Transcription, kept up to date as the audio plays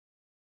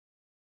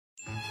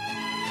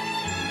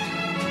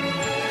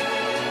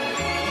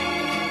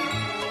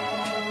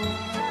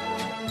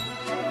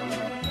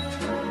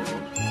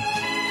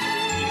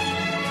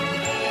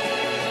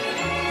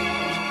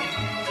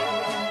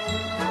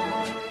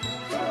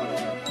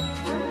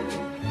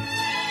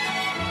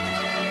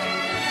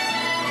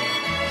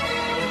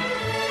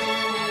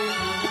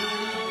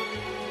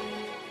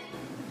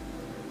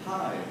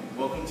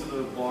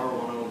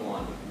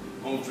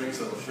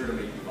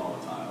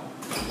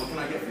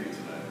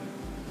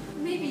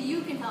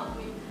help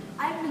me.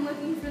 I've been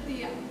looking for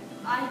the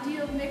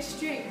ideal mixed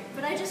drink,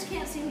 but I just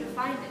can't seem to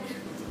find it.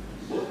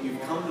 Well,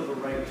 you've come to the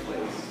right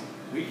place.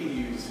 We can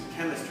use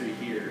chemistry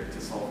here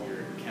to solve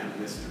your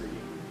chemistry.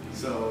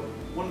 So,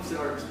 one of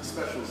our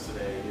specials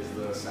today is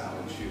the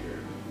salad shooter.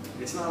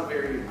 It's not a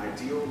very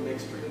ideal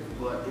mixed drink,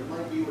 but it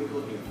might be what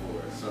you're looking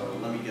for. So,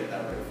 let me get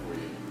that right for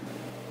you.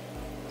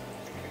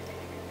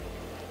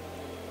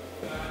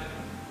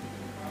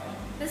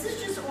 This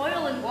is just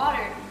oil and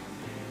water.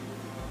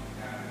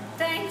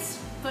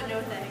 Thanks, but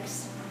no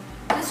thanks.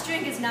 This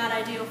drink is not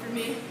ideal for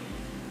me.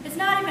 It's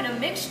not even a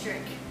mixed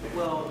drink.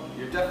 Well,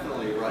 you're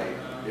definitely right.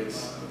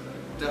 It's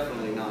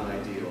definitely not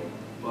ideal.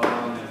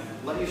 But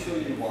let me show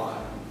you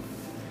why.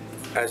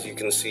 As you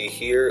can see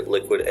here,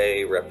 liquid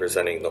A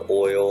representing the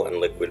oil and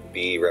liquid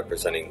B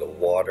representing the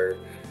water.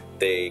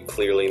 They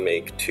clearly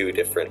make two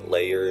different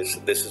layers.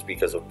 This is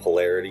because of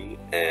polarity,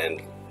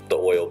 and the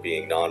oil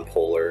being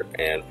non-polar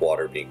and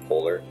water being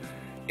polar.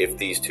 If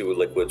these two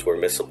liquids were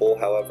miscible,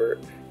 however,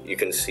 you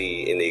can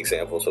see in the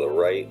example to the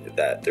right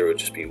that there would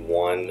just be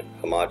one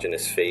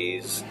homogeneous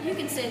phase. You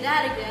can say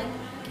that again.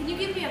 Can you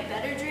give me a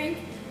better drink?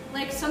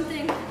 Like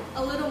something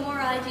a little more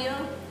ideal?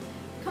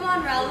 Come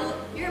on, Raul,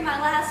 you're my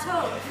last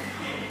hope.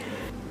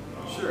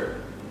 Sure.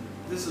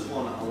 This is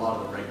one a lot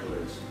of the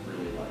regulars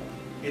really like.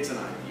 It's an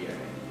IPA.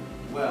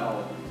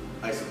 Well,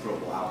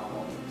 isopropyl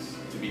alcohol mix,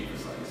 to be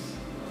precise.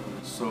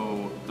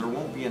 So there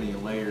won't be any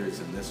layers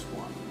in this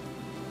one,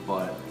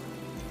 but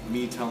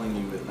me telling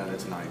you that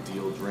it's an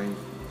ideal drink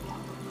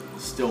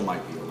still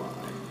might be a lie.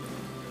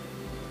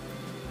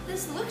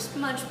 This looks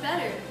much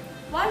better.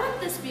 Why wouldn't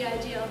this be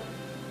ideal?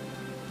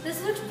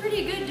 This looks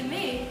pretty good to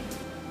me.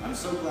 I'm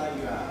so glad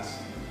you asked.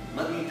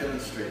 Let me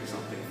demonstrate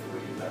something for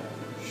you that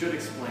should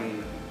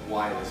explain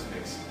why this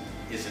mix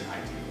isn't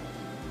ideal.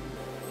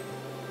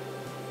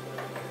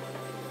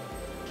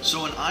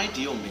 So an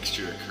ideal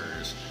mixture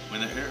occurs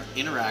when the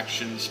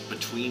interactions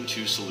between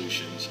two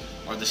solutions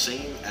are the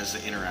same as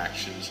the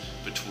interactions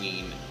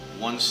between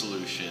one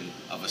solution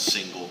of a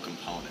single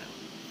component.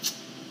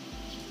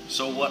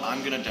 So what I'm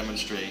going to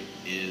demonstrate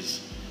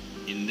is,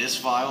 in this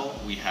vial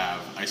we have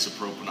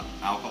isopropyl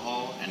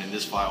alcohol, and in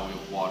this vial we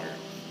have water.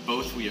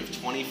 Both we have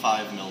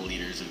 25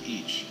 milliliters of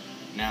each.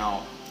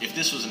 Now, if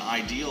this was an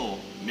ideal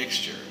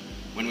mixture,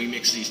 when we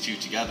mix these two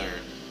together,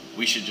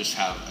 we should just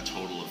have a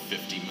total of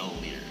 50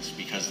 milliliters,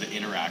 because the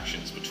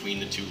interactions between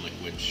the two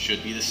liquids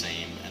should be the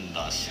same and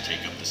thus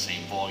take up the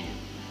same volume.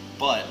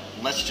 But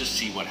let's just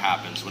see what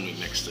happens when we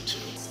mix the two.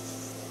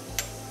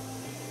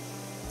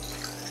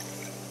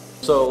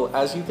 So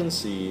as you can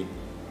see,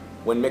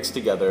 when mixed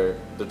together,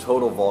 the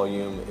total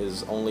volume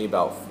is only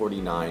about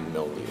 49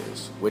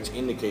 milliliters, which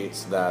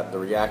indicates that the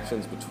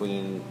reactions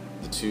between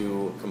the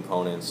two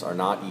components are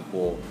not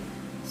equal.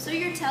 So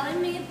you're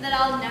telling me that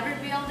I'll never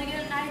be able to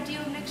get an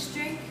ideal mixed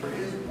drink? There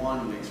is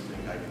one mixed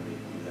drink I can make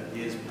you that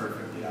is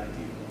perfectly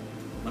ideal.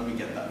 Let me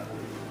get that for you.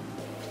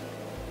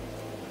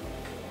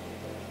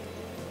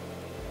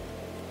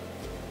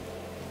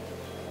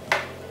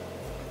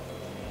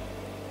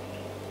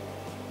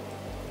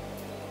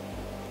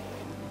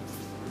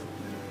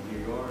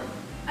 Here you are.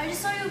 I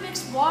just saw you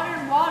mix water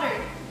and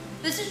water.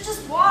 This is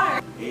just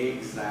water.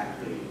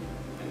 Exactly.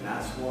 And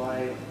that's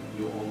why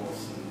you'll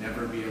almost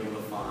never be able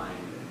to find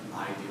an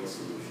ideal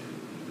solution.